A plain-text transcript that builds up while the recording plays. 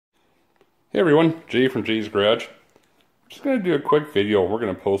Hey everyone, Jay from Jay's Garage. I'm just going to do a quick video. We're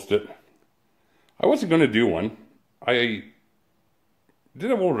going to post it. I wasn't going to do one. I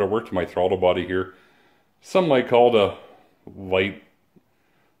did a little bit of work to my throttle body here. Some might call it a light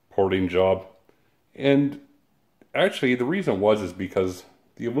porting job. And actually the reason is because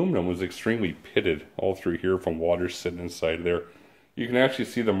the aluminum was extremely pitted all through here from water sitting inside there. You can actually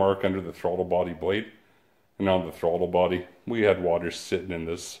see the mark under the throttle body blade. And on the throttle body, we had water sitting in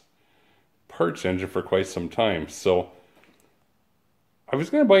this parts engine for quite some time. So I was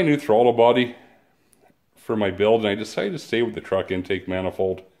going to buy a new throttle body for my build, and I decided to stay with the truck intake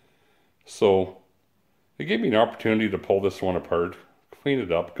manifold. So it gave me an opportunity to pull this one apart, clean it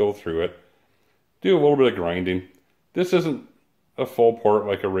up, go through it, do a little bit of grinding. This isn't a full port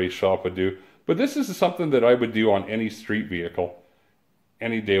like a race shop would do, but this is something that I would do on any street vehicle,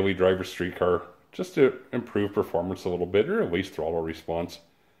 any daily driver street car, just to improve performance a little bit, or at least throttle response.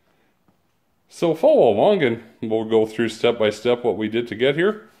 So follow along and we'll go through step by step what we did to get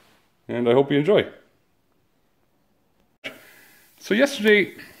here, and I hope you enjoy. So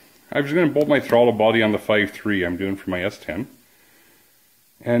yesterday I was going to bolt my throttle body on the 5.3 I'm doing for my S10,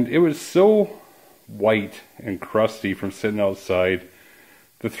 and it was so white and crusty from sitting outside.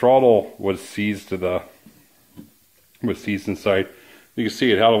 The throttle was seized inside. You can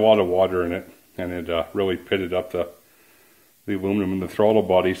see it had a lot of water in it, and it really pitted up the aluminum in the throttle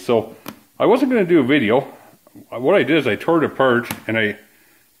body. So I wasn't going to do a video. What I did is I tore it apart, and I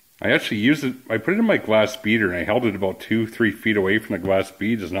actually used it. I put it in my glass beater, and I held it about 2-3 feet away from the glass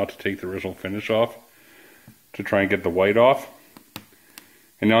beads, as not to take the original finish off, to try and get the white off.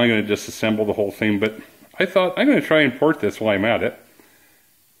 And now I'm going to disassemble the whole thing, but I thought I'm going to try and port this while I'm at it.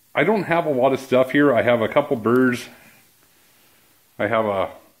 I don't have a lot of stuff here. I have a couple burrs. I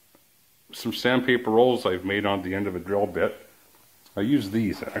have some sandpaper rolls I've made on the end of a drill bit. I use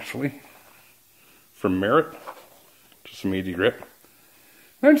these actually from Merit, just some 80 grit.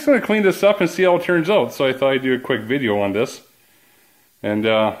 I'm just going to clean this up and see how it turns out. So I thought I'd do a quick video on this, and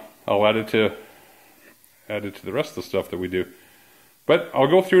I'll add it to the rest of the stuff that we do. But I'll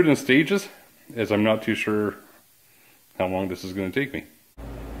go through it in stages, as I'm not too sure how long this is going to take me.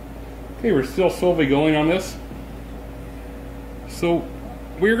 Okay, we're still slowly going on this. So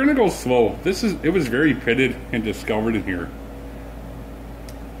we're going to go slow. It was very pitted and discolored in here.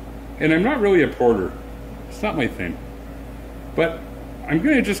 And I'm not really a porter. It's not my thing. But I'm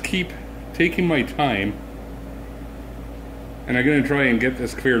going to just keep taking my time, and I'm going to try and get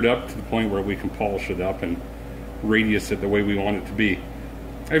this cleared up to the point where we can polish it up and radius it the way we want it to be.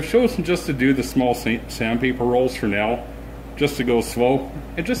 I've chosen just to do the small sandpaper rolls for now, just to go slow,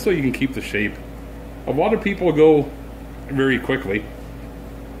 and just so you can keep the shape. A lot of people go very quickly,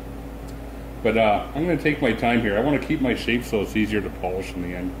 but I'm going to take my time here. I want to keep my shape so it's easier to polish in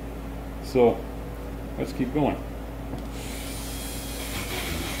the end. So let's keep going.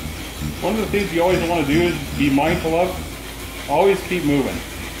 One of the things you always want to do is be mindful of, always keep moving.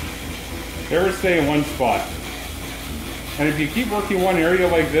 Never stay in one spot. And if you keep working one area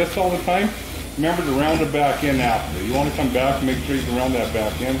like this all the time, remember to round it back in after. You want to come back and make sure you can round that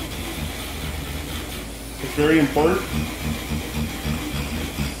back in. It's very important.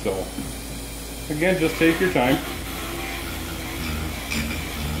 So, again, just take your time.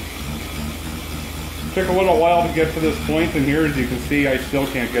 Took a little while to get to this point, and here, as you can see, I still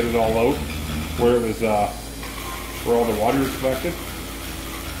can't get it all out where it was, where all the water is collected.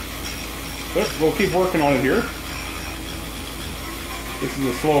 But we'll keep working on it here. This is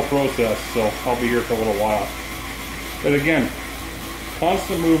a slow process, so I'll be here for a little while. But again,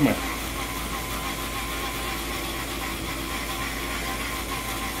 constant movement.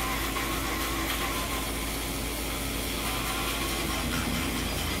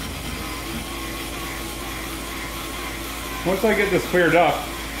 Once I get this cleared up,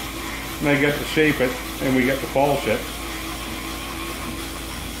 and I get to shape it, and we get to polish it,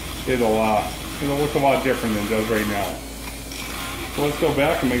 it'll look a lot different than it does right now. So let's go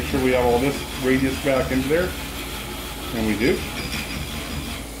back and make sure we have all this radius back into there, and we do.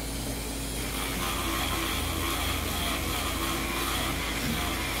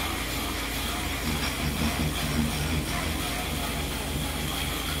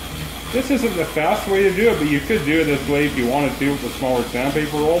 This isn't the fast way to do it, but you could do it this way if you wanted to with a smaller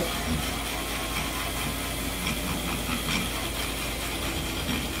sandpaper roll.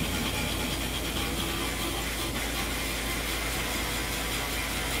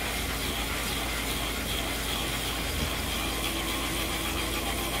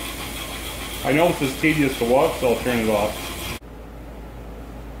 I know this is tedious to watch, so I'll turn it off.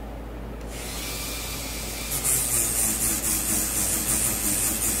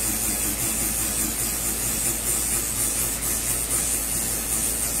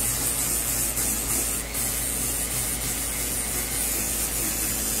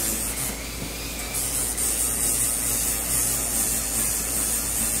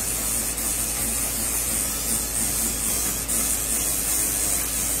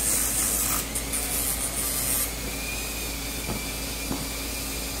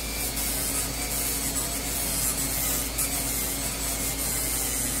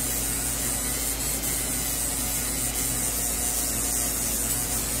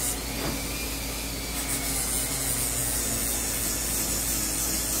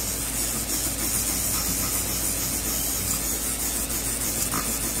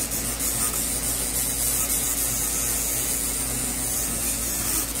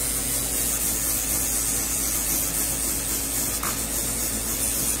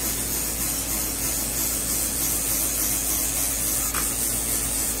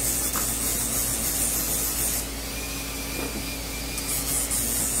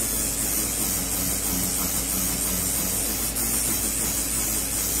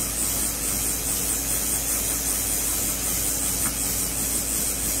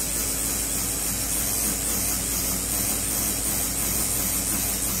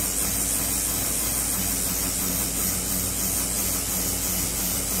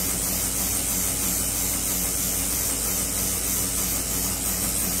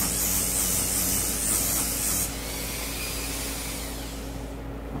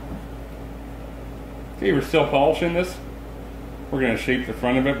 Okay, we're still polishing this. We're going to shape the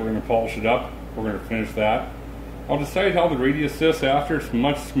front of it. We're going to polish it up. We're going to finish that. I'll decide how the radius is after. It's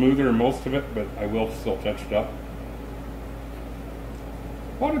much smoother than most of it, but I will still touch it up.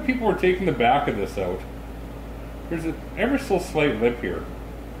 A lot of people are taking the back of this out. There's an ever so slight lip here.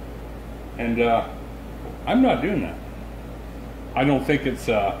 And I'm not doing that. I don't think it's,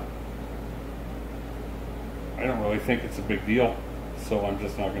 I don't really think it's a big deal. So I'm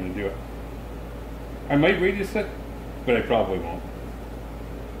just not going to do it. I might radius it, but I probably won't.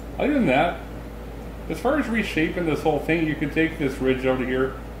 Other than that, as far as reshaping this whole thing, you can take this ridge out of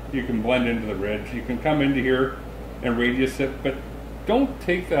here, you can blend into the ridge, you can come into here and radius it, but don't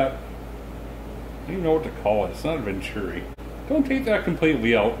take that, I don't even know what to call it, it's not a venturi. Don't take that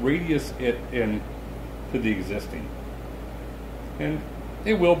completely out, radius it in to the existing. And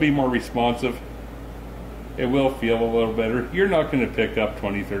it will be more responsive. It will feel a little better. You're not going to pick up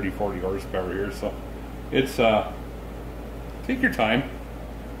 20, 30, 40 horsepower here, so it's, take your time.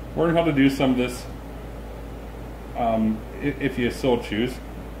 Learn how to do some of this, if you so choose.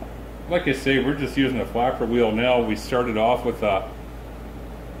 Like I say, we're just using a flapper wheel now. We started off with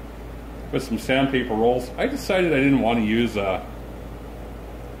some sandpaper rolls. I decided I didn't want to use a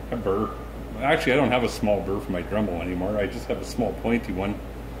burr. Actually, I don't have a small burr for my Dremel anymore. I just have a small pointy one,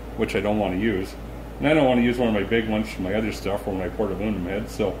 which I don't want to use. And I don't want to use one of my big ones for my other stuff or my port aluminum head.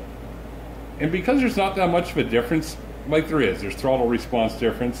 So, and because there's not that much of a difference, like there's throttle response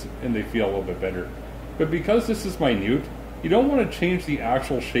difference, and they feel a little bit better. But because this is minute, you don't want to change the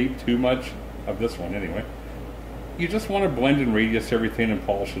actual shape too much, of this one anyway. You just want to blend and radius everything and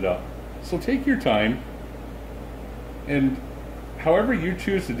polish it up. So take your time, and however you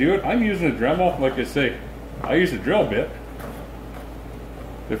choose to do it. I'm using a Dremel, like I say. I use a drill bit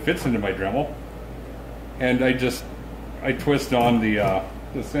that fits into my Dremel, and I twist on the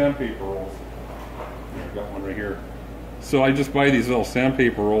sandpaper rolls. I got one right here. So I just buy these little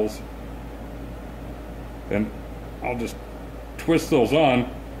sandpaper rolls, and I'll just twist those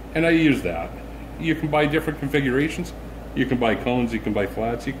on, and I use that. You can buy different configurations. You can buy cones, you can buy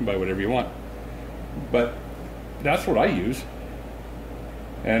flats, you can buy whatever you want. But that's what I use.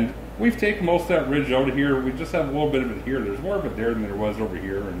 And we've taken most of that ridge out of here. We just have a little bit of it here. There's more of it there than there was over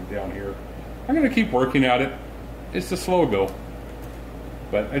here and down here. I'm going to keep working at it. It's a slow go.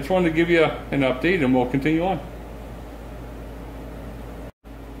 But I just wanted to give you an update, and we'll continue on.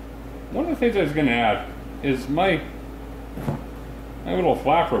 One of the things I was going to add is my little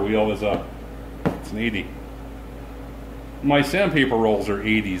flapper wheel is it's an 80. My sandpaper rolls are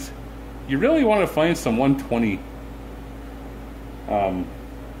 80s. You really want to find some 120,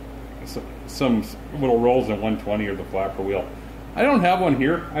 some little rolls in 120 or the flapper wheel. I don't have one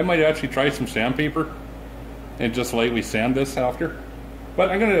here. I might actually try some sandpaper and just lightly sand this after. But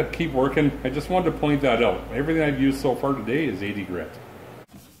I'm going to keep working. I just wanted to point that out. Everything I've used so far today is 80 grit.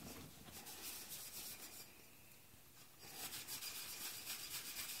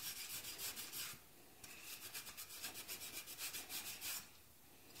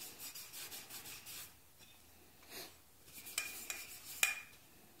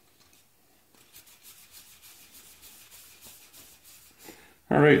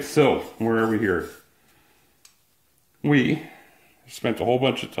 Alright, so where are we here? We spent a whole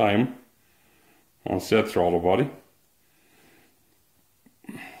bunch of time on said throttle body.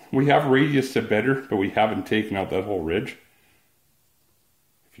 We have radiused it better, but we haven't taken out that whole ridge.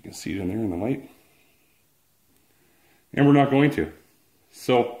 If you can see it in there in the light. And we're not going to.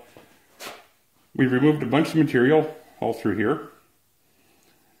 So we removed a bunch of material all through here.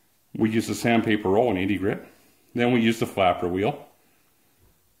 We used the sandpaper roll in 80 grit. Then we used the flapper wheel.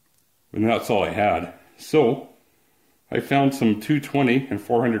 And that's all I had. So I found some 220 and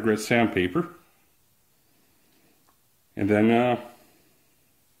 400 grit sandpaper. And then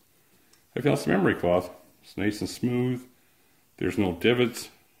I found some emery cloth. It's nice and smooth. There's no divots.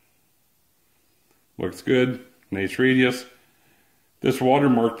 Looks good. Nice radius. This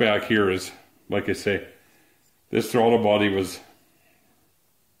watermark back here is, like I say, this throttle body was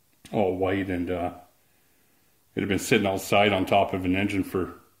all white, and it had been sitting outside on top of an engine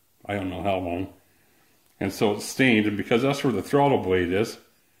for I don't know how long. And so it's stained, and because that's where the throttle blade is,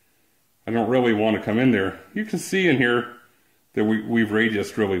 I don't really want to come in there. You can see in here that we've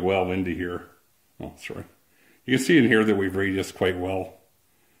radiused really well into here. Oh, sorry. You can see in here that we've radiused quite well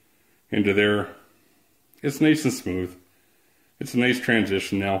into there. It's nice and smooth. It's a nice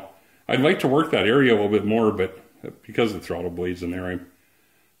transition now. I'd like to work that area a little bit more, but because the throttle blade's in there,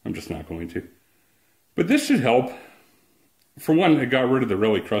 I'm just not going to. But this should help. For one, it got rid of the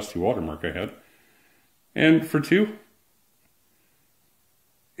really crusty watermark I had. And for two,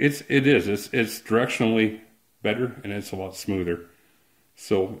 It is. It's directionally better and it's a lot smoother.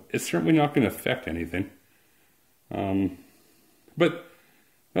 So it's certainly not going to affect anything. But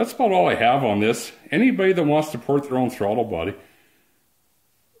that's about all I have on this. Anybody that wants to port their own throttle body,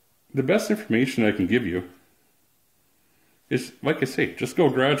 the best information I can give you is, like I say, just go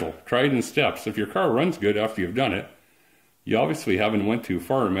gradual. Try it in steps. If your car runs good after you've done it, you obviously haven't went too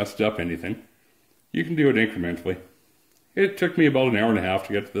far or messed up anything. You can do it incrementally. It took me about an hour and a half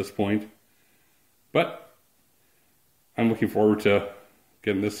to get to this point. But I'm looking forward to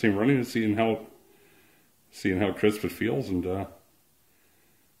getting this thing running and seeing how crisp it feels. And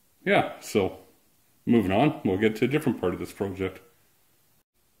yeah, so moving on, we'll get to a different part of this project.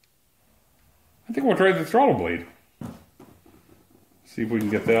 I think we'll try the throttle blade. See if we can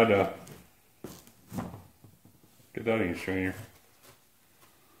get that any shinier.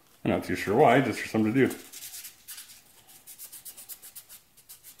 I'm not too sure why, just for something to do.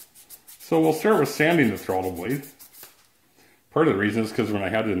 So we'll start with sanding the throttle blade. Part of the reason is because when I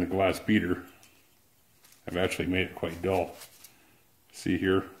had it in the glass beater, I've actually made it quite dull. See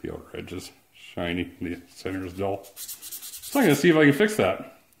here, the outer edge is shiny, the center is dull. So I'm going to see if I can fix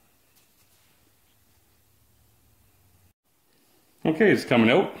that. Okay, it's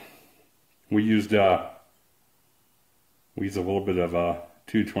coming out. We used a little bit of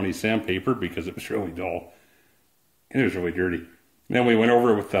 220 sandpaper because it was really dull and it was really dirty. Then we went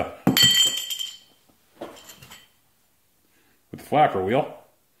over it with the flapper wheel,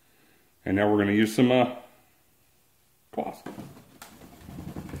 and now we're going to use some cloth.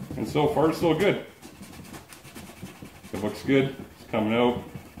 And so far, so good. It looks good. It's coming out.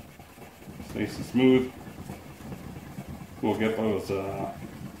 It's nice and smooth. We'll get those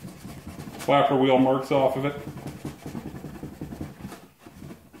flapper wheel marks off of it.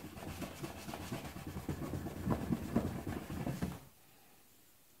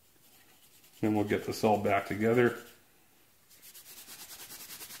 Then we'll get this all back together.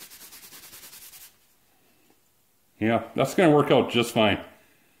 Yeah, that's going to work out just fine.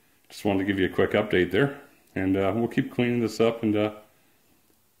 Just wanted to give you a quick update there. And we'll keep cleaning this up and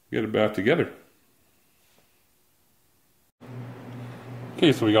get it back together.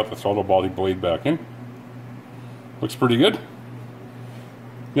 Okay, so we got the throttle body blade back in. Looks pretty good.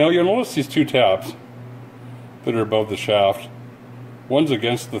 Now you'll notice these two tabs that are above the shaft. One's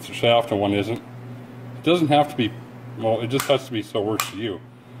against the shaft and one isn't. It doesn't have to be, well, it just has to be so it works for you.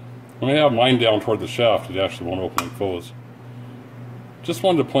 When I have mine down toward the shaft, it actually won't open and close. Just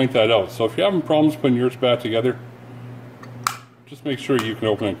wanted to point that out. So if you're having problems putting yours back together, just make sure you can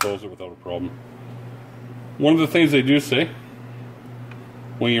open and close it without a problem. One of the things they do say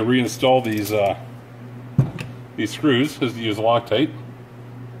when you reinstall these screws is to use Loctite,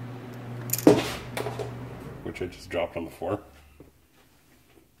 which I just dropped on the floor.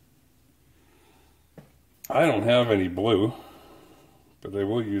 I don't have any blue, but I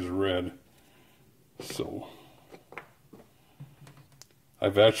will use red. So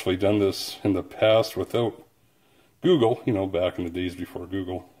I've actually done this in the past without Google, you know, back in the days before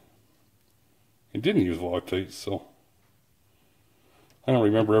Google. It didn't use Loctite, so I don't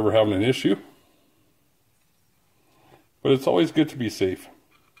remember ever having an issue. But it's always good to be safe.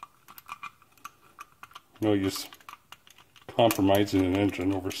 No use compromising an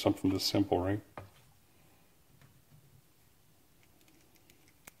engine over something this simple, right?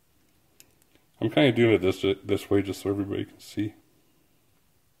 I'm kind of doing it this way just so everybody can see.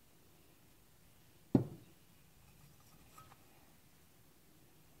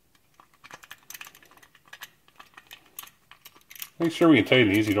 Make sure when you tighten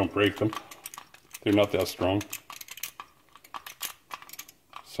these, you don't break them. They're not that strong.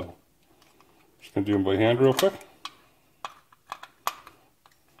 So, just going to do them by hand real quick.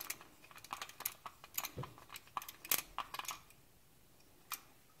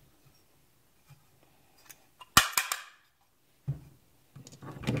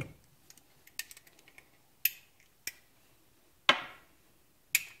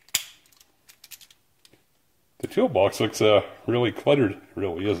 The toolbox looks really cluttered. It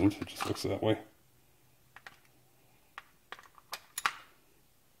really isn't. It just looks that way.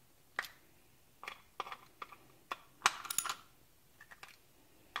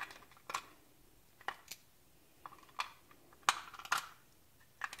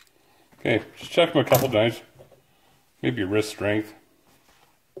 Okay, just check them a couple times. Maybe wrist strength.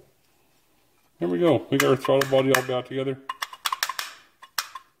 There we go. We got our throttle body all back together.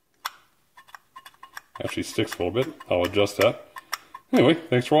 Actually sticks a little bit. I'll adjust that. Anyway,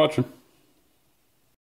 thanks for watching.